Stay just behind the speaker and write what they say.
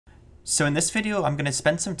So in this video, I'm going to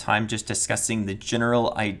spend some time just discussing the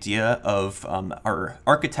general idea of our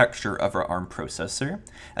architecture of our ARM processor,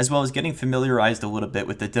 as well as getting familiarized a little bit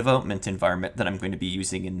with the development environment that I'm going to be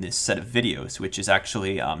using in this set of videos, which is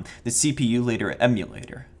actually the Cpsr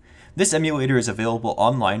emulator. This emulator is available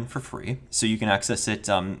online for free, so you can access it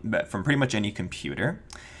from pretty much any computer.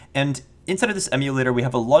 And inside of this emulator, we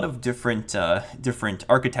have a lot of different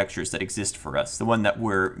architectures that exist for us. The one that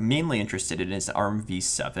we're mainly interested in is ARM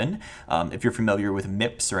v7. If you're familiar with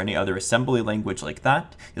MIPS or any other assembly language like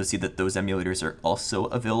that, you'll see that those emulators are also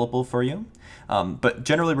available for you. But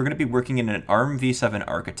generally, we're going to be working in an ARM v7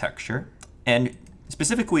 architecture. And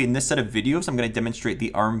specifically in this set of videos, I'm going to demonstrate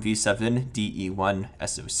the ARM v7 DE1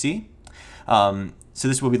 SoC. So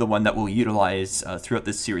this will be the one that we'll utilize throughout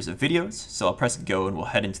this series of videos. So I'll press go and we'll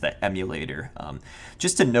head into that emulator.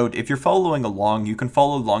 Just to note, if you're following along, you can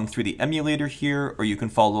follow along through the emulator here, or you can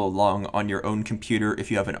follow along on your own computer if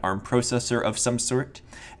you have an ARM processor of some sort.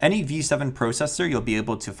 Any v7 processor you'll be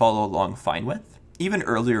able to follow along fine with. Even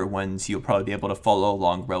earlier ones, you'll probably be able to follow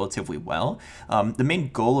along relatively well. The main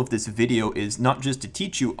goal of this video is not just to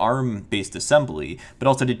teach you ARM-based assembly, but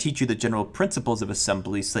also to teach you the general principles of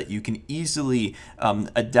assembly so that you can easily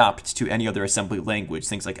adapt to any other assembly language,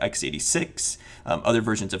 things like x86, other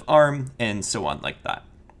versions of ARM, and so on like that.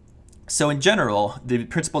 So in general, the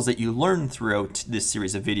principles that you learn throughout this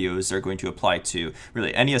series of videos are going to apply to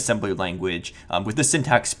really any assembly language, with the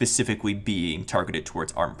syntax specifically being targeted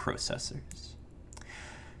towards ARM processors.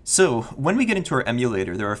 So when we get into our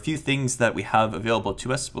emulator, there are a few things that we have available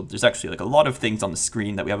to us. Well, there's actually a lot of things on the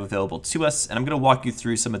screen that we have available to us, and I'm going to walk you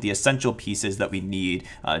through some of the essential pieces that we need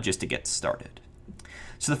just to get started.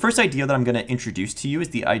 So the first idea that I'm going to introduce to you is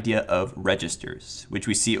the idea of registers, which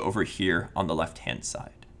we see over here on the left-hand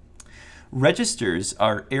side. Registers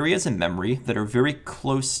are areas in memory that are very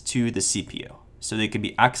close to the CPU, so they can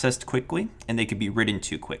be accessed quickly and they can be written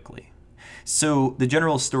to quickly. So the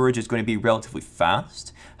general storage is going to be relatively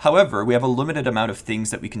fast. However, we have a limited amount of things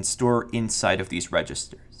that we can store inside of these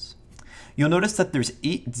registers. You'll notice that there's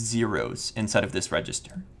 8 zeros inside of this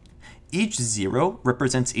register. Each zero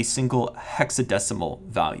represents a single hexadecimal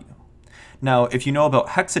value. Now, if you know about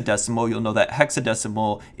hexadecimal, you'll know that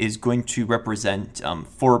hexadecimal is going to represent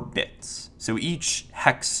 4 bits. So each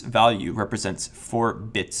hex value represents 4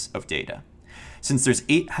 bits of data. Since there's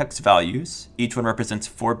 8 hex values, each one represents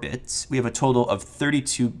 4 bits, we have a total of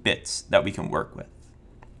 32 bits that we can work with.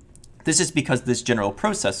 This is because this general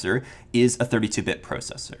processor is a 32-bit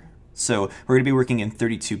processor. So we're going to be working in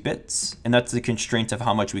 32 bits, and that's the constraint of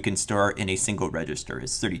how much we can store in a single register,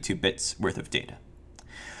 is 32 bits worth of data.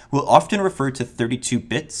 We'll often refer to 32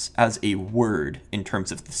 bits as a word in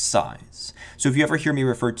terms of the size. So if you ever hear me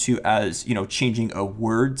refer to as, changing a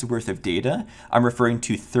word's worth of data, I'm referring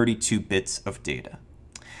to 32 bits of data.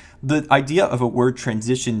 The idea of a word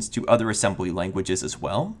transitions to other assembly languages as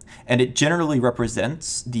well, and it generally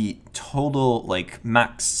represents the total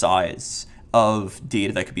max size of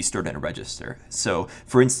data that could be stored in a register. So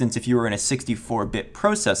for instance, if you were in a 64-bit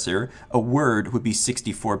processor, a word would be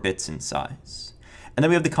 64 bits in size. And then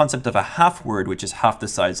we have the concept of a half word, which is half the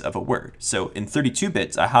size of a word. So in 32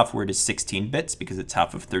 bits, a half word is 16 bits because it's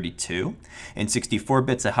half of 32. In 64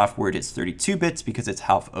 bits, a half word is 32 bits because it's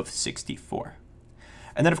half of 64.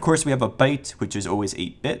 And then of course we have a byte, which is always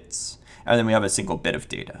 8 bits. And then we have a single bit of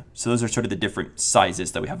data. So those are sort of the different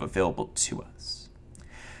sizes that we have available to us.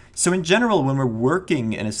 So in general, when we're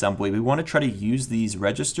working in assembly, we want to try to use these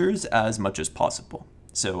registers as much as possible.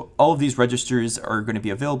 So all of these registers are going to be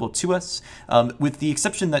available to us, with the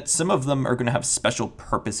exception that some of them are going to have special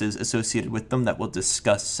purposes associated with them that we'll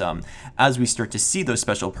discuss as we start to see those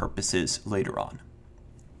special purposes later on.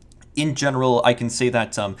 In general, I can say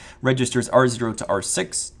that registers R0 to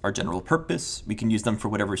R6 are general purpose. We can use them for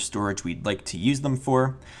whatever storage we'd like to use them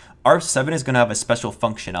for. R7 is going to have a special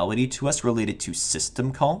functionality to us related to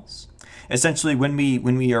system calls. Essentially, when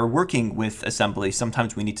we are working with assembly,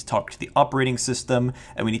 sometimes we need to talk to the operating system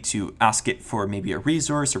and we need to ask it for maybe a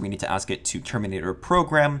resource, or we need to ask it to terminate our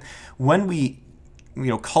program. When we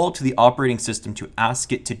call to the operating system to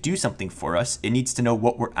ask it to do something for us, it needs to know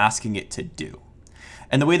what we're asking it to do.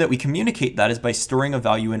 And the way that we communicate that is by storing a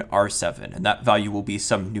value in R7, and that value will be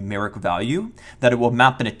some numeric value that it will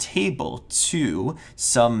map in a table to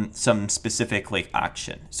some specific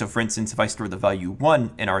action. So for instance, if I store the value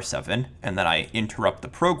 1 in R7 and then I interrupt the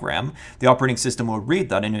program, the operating system will read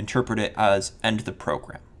that and interpret it as end the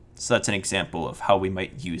program. So that's an example of how we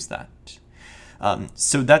might use that.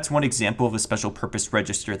 So that's one example of a special purpose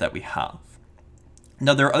register that we have.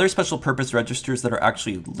 Now, there are other special purpose registers that are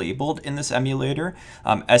actually labeled in this emulator,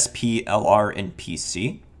 SP, LR, and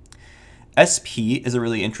PC. SP is a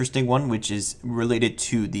really interesting one, which is related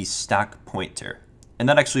to the stack pointer. And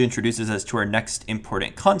that actually introduces us to our next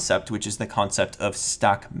important concept, which is the concept of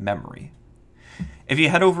stack memory. If you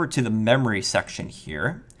head over to the memory section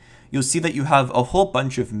here, you'll see that you have a whole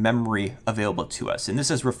bunch of memory available to us, and this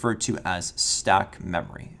is referred to as stack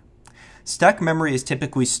memory. Stack memory is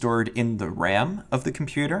typically stored in the RAM of the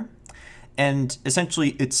computer, and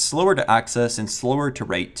essentially it's slower to access and slower to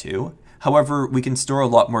write to. However, we can store a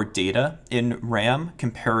lot more data in RAM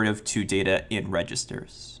comparative to data in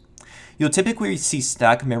registers. You'll typically see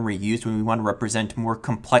stack memory used when we want to represent more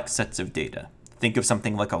complex sets of data. Think of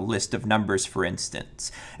something like a list of numbers, for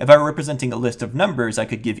instance. If I were representing a list of numbers, I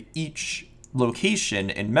could give each location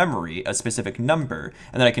in memory a specific number,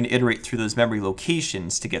 and then I can iterate through those memory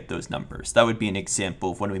locations to get those numbers. That would be an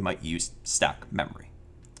example of when we might use stack memory.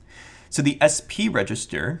 So the SP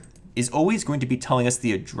register is always going to be telling us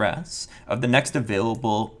the address of the next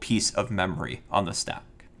available piece of memory on the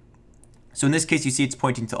stack. So in this case, you see it's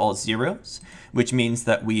pointing to all zeros, which means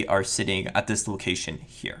that we are sitting at this location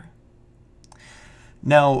here.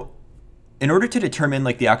 Now, in order to determine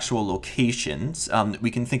like the actual locations, we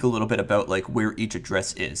can think a little bit about like where each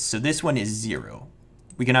address is. So this one is 0.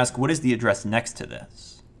 We can ask, what is the address next to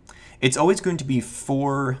this? It's always going to be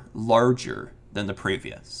 4 larger than the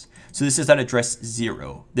previous. So this is at address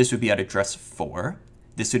 0. This would be at address 4.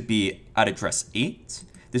 This would be at address 8.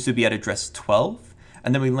 This would be at address 12.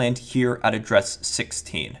 And then we land here at address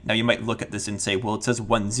 16. Now you might look at this and say, well, it says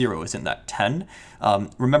 10, isn't that 10?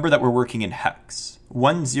 Remember that we're working in hex.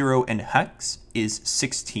 10 in hex is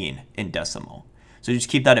 16 in decimal. So just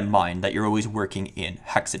keep that in mind, that you're always working in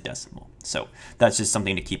hexadecimal. So that's just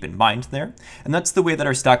something to keep in mind there. And that's the way that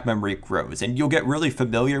our stack memory grows. And you'll get really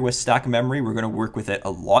familiar with stack memory. We're going to work with it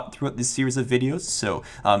a lot throughout this series of videos. So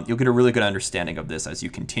you'll get a really good understanding of this as you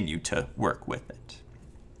continue to work with it.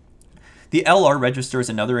 The LR register is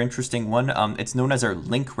another interesting one. It's known as our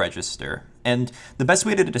link register. And the best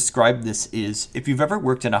way to describe this is, if you've ever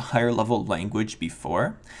worked in a higher level language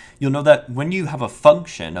before, you'll know that when you have a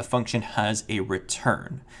function has a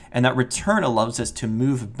return. And that return allows us to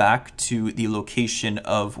move back to the location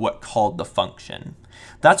of what called the function.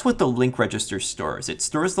 That's what the link register stores. It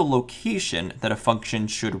stores the location that a function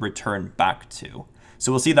should return back to.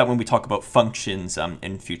 So we'll see that when we talk about functions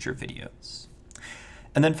in future videos.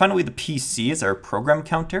 And then finally, the PC is our program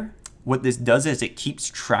counter. What this does is it keeps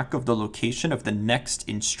track of the location of the next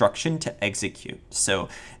instruction to execute. So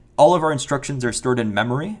all of our instructions are stored in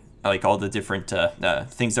memory, like all the different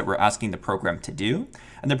things that we're asking the program to do.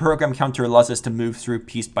 And the program counter allows us to move through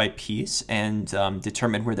piece by piece and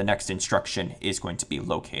determine where the next instruction is going to be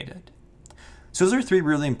located. So those are 3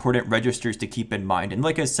 really important registers to keep in mind. And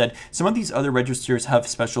like I said, some of these other registers have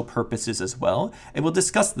special purposes as well, and we'll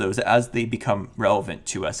discuss those as they become relevant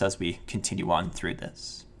to us as we continue on through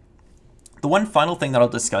this. The one final thing that I'll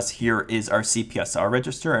discuss here is our Cpsr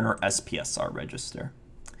register and our Spsr register.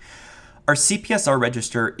 Our Cpsr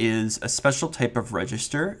register is a special type of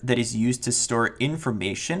register that is used to store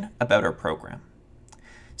information about our program.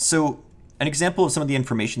 So an example of some of the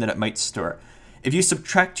information that it might store. If you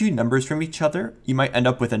subtract 2 numbers from each other, you might end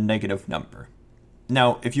up with a negative number.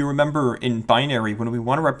 Now, if you remember in binary, when we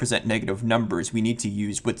want to represent negative numbers, we need to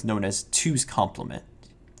use what's known as 2's complement.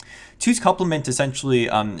 2's complement essentially,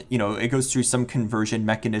 it goes through some conversion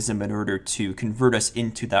mechanism in order to convert us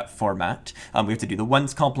into that format. We have to do the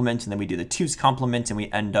 1's complement, and then we do the 2's complement, and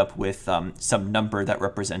we end up with some number that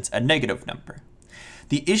represents a negative number.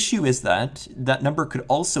 The issue is that that number could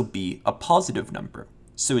also be a positive number.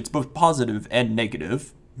 So it's both positive and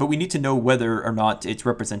negative, but we need to know whether or not it's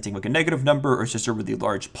representing like a negative number or it's just a really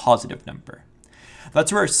large positive number.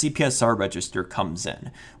 That's where our Cpsr register comes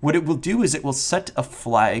in. What it will do is it will set a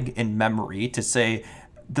flag in memory to say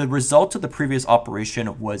the result of the previous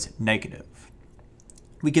operation was negative.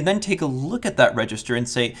 We can then take a look at that register and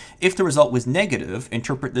say, if the result was negative,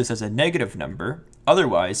 interpret this as a negative number,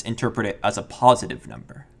 otherwise interpret it as a positive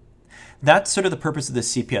number. That's sort of the purpose of the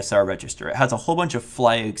Cpsr register. It has a whole bunch of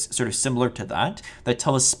flags sort of similar to that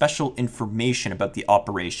tell us special information about the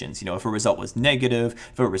operations. If a result was negative,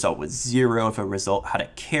 if a result was 0, if a result had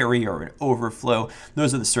a carry or an overflow,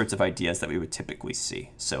 those are the sorts of ideas that we would typically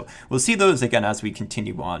see. So we'll see those again as we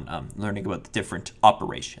continue on learning about the different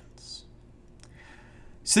operations.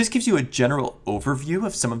 So this gives you a general overview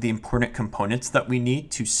of some of the important components that we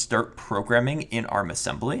need to start programming in ARM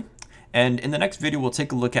assembly. And in the next video, we'll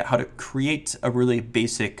take a look at how to create a really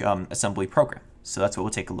basic assembly program. So that's what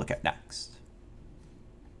we'll take a look at next.